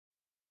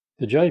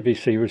The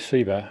JVC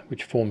receiver,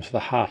 which forms the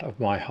heart of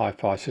my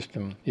hi-fi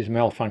system, is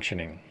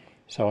malfunctioning,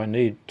 so I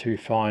need to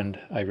find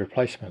a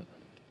replacement.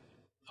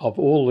 Of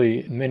all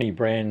the many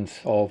brands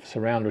of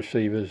surround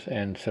receivers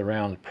and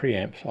surround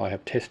preamps I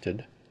have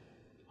tested,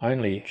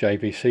 only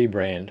JVC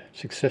brand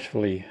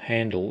successfully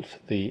handles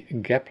the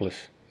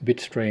gapless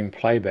bitstream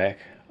playback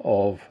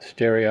of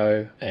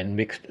stereo and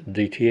mixed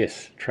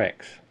DTS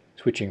tracks,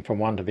 switching from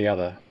one to the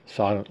other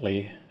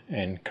silently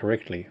and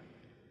correctly.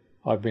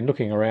 I've been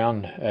looking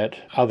around at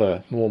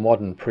other more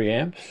modern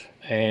preamps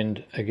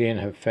and again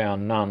have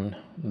found none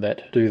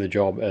that do the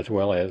job as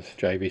well as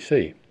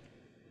JVC.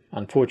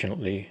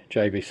 Unfortunately,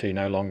 JVC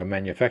no longer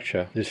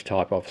manufacture this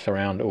type of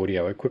surround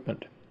audio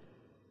equipment.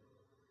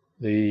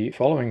 The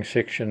following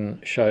section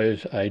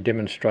shows a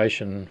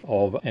demonstration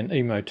of an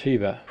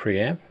Emotiva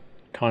preamp,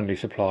 kindly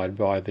supplied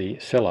by the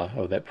seller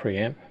of that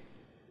preamp.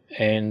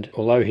 And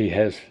although he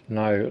has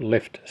no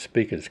left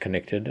speakers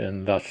connected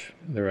and thus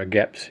there are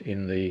gaps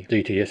in the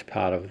DTS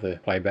part of the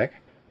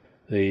playback,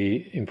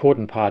 the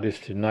important part is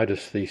to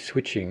notice the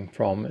switching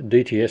from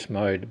DTS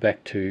mode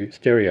back to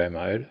stereo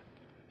mode,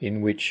 in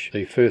which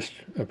the first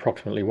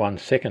approximately 1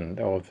 second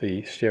of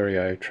the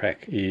stereo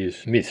track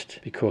is missed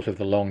because of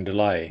the long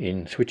delay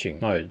in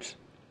switching modes.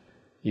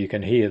 You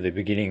can hear the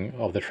beginning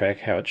of the track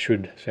how it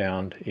should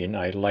sound in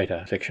a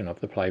later section of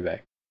the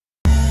playback.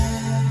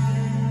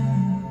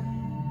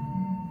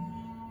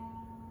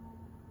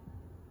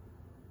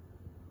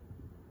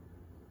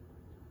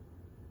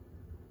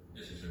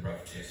 This is a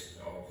rough test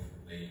of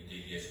the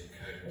DTS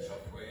encoding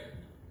software.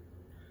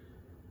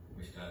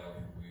 We start off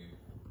with,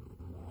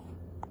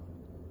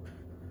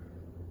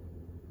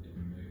 then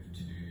we move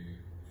to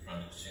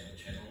front and center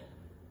channel,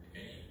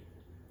 if any.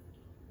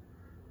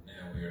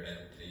 Now we're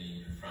at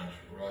the front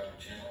right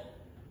channel.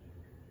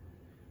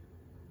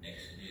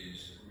 Next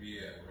is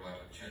rear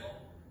right channel.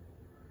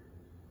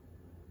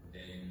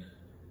 Then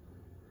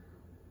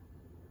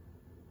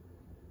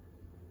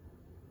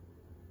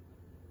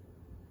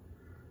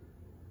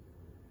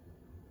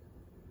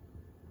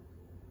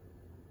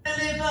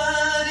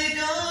anybody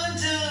going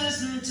to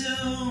listen to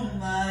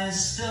my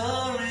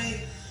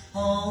story,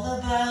 all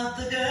about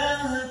the girl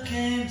who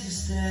came to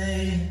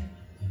stay?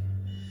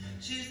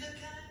 She's the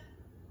kind.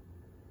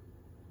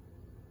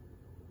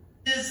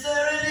 Is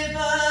there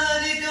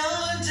anybody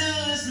going to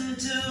listen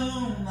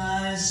to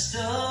my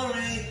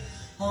story,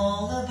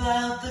 all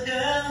about the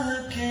girl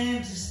who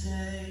came to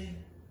stay?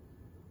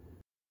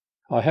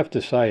 I have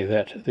to say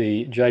that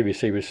the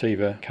JVC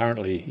receiver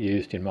currently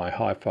used in my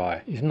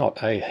hi-fi is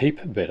not a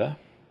heap better,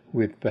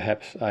 with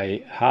perhaps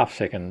a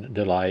half-second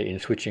delay in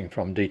switching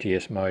from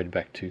DTS mode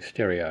back to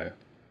stereo.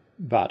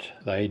 But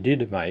they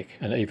did make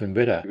an even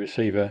better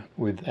receiver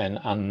with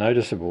an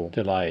unnoticeable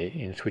delay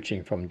in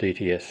switching from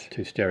DTS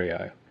to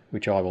stereo,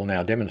 which I will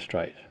now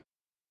demonstrate.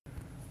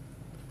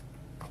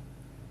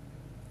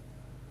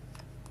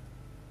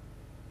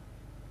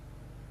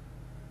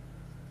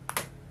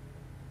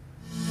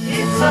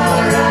 It's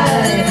alright.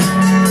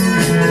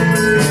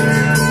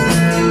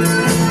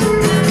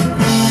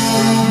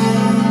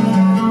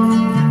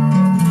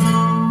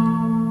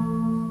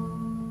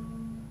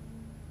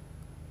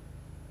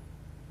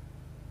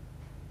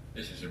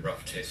 this is a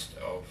rough test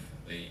of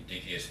the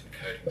DTS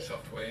encoding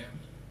software.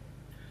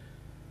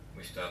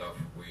 We start off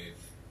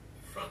with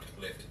front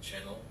left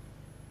channel,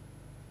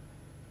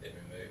 then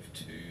we move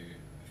to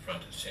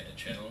front center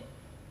channel,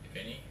 if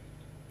any.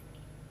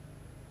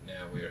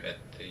 Now we're at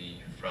the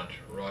front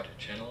right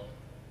channel.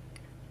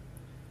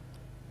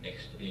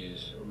 Next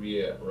is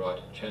rear right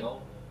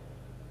channel,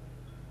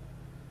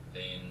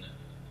 then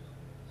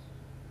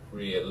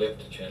rear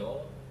left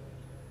channel,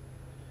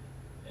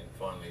 and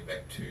finally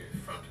back to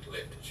front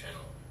left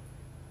channel.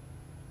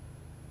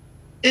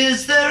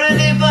 Is there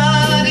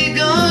anybody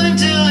going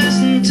to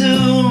listen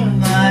to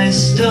my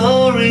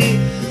story,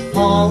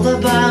 all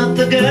about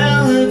the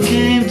girl who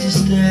came to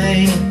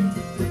stay?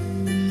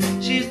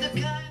 She's the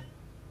kind.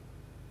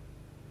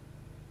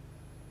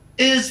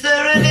 Is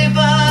there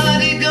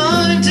anybody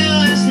going to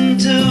listen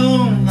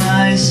to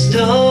my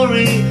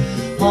story,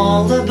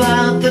 all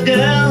about the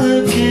girl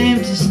who came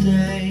to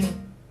stay?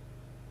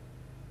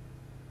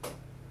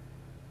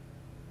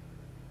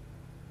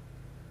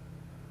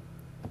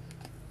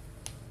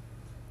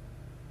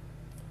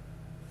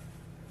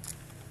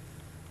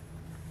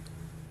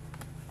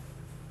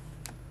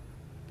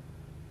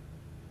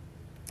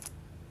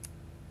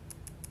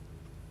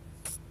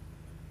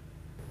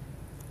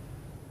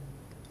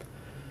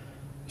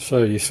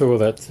 So you saw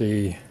that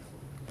the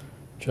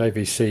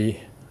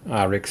JVC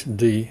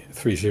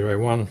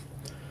RX-D301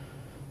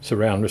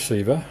 surround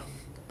receiver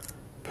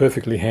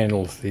perfectly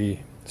handles the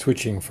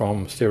switching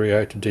from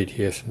stereo to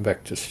DTS and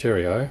back to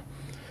stereo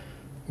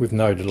with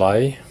no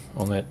delay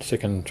on that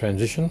second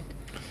transition,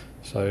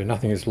 so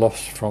nothing is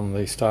lost from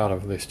the start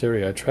of the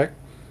stereo track.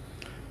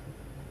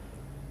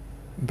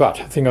 But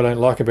the thing I don't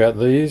like about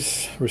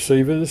these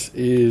receivers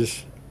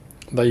is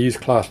they use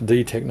Class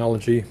D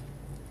technology,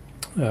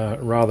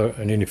 rather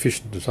an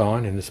inefficient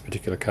design in this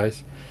particular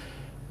case,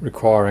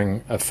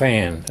 requiring a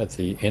fan at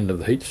the end of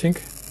the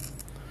heatsink.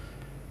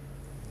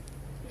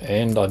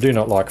 And I do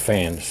not like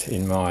fans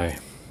in my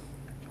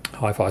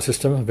hi-fi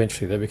system.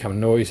 Eventually they become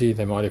noisy,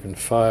 they might even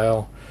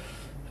fail.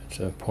 It's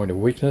a point of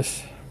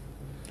weakness.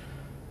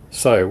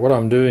 So what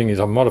I'm doing is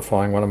I'm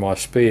modifying one of my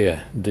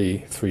spare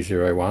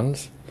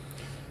D301s.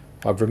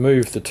 I've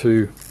removed the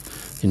two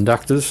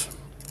inductors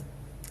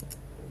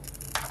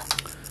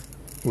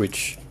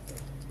which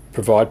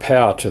provide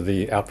power to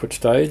the output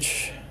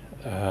stage,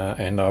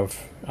 and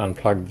I've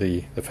unplugged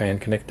the fan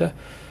connector,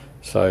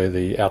 so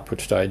the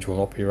output stage will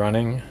not be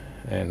running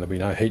and there'll be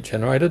no heat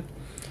generated.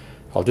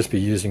 I'll just be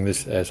using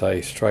this as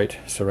a straight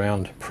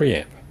surround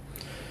preamp,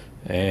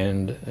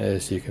 and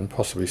as you can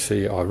possibly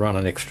see, I run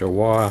an extra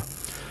wire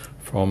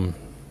from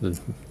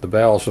the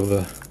bowels of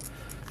the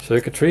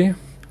circuitry,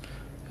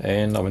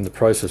 and I'm in the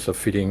process of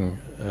fitting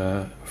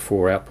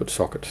 4 output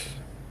sockets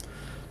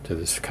to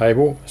this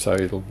cable, so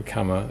it'll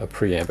become a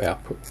preamp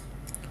output,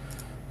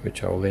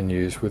 which I will then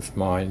use with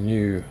my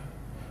new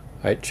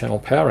 8-channel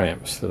power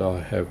amps that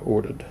I have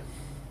ordered.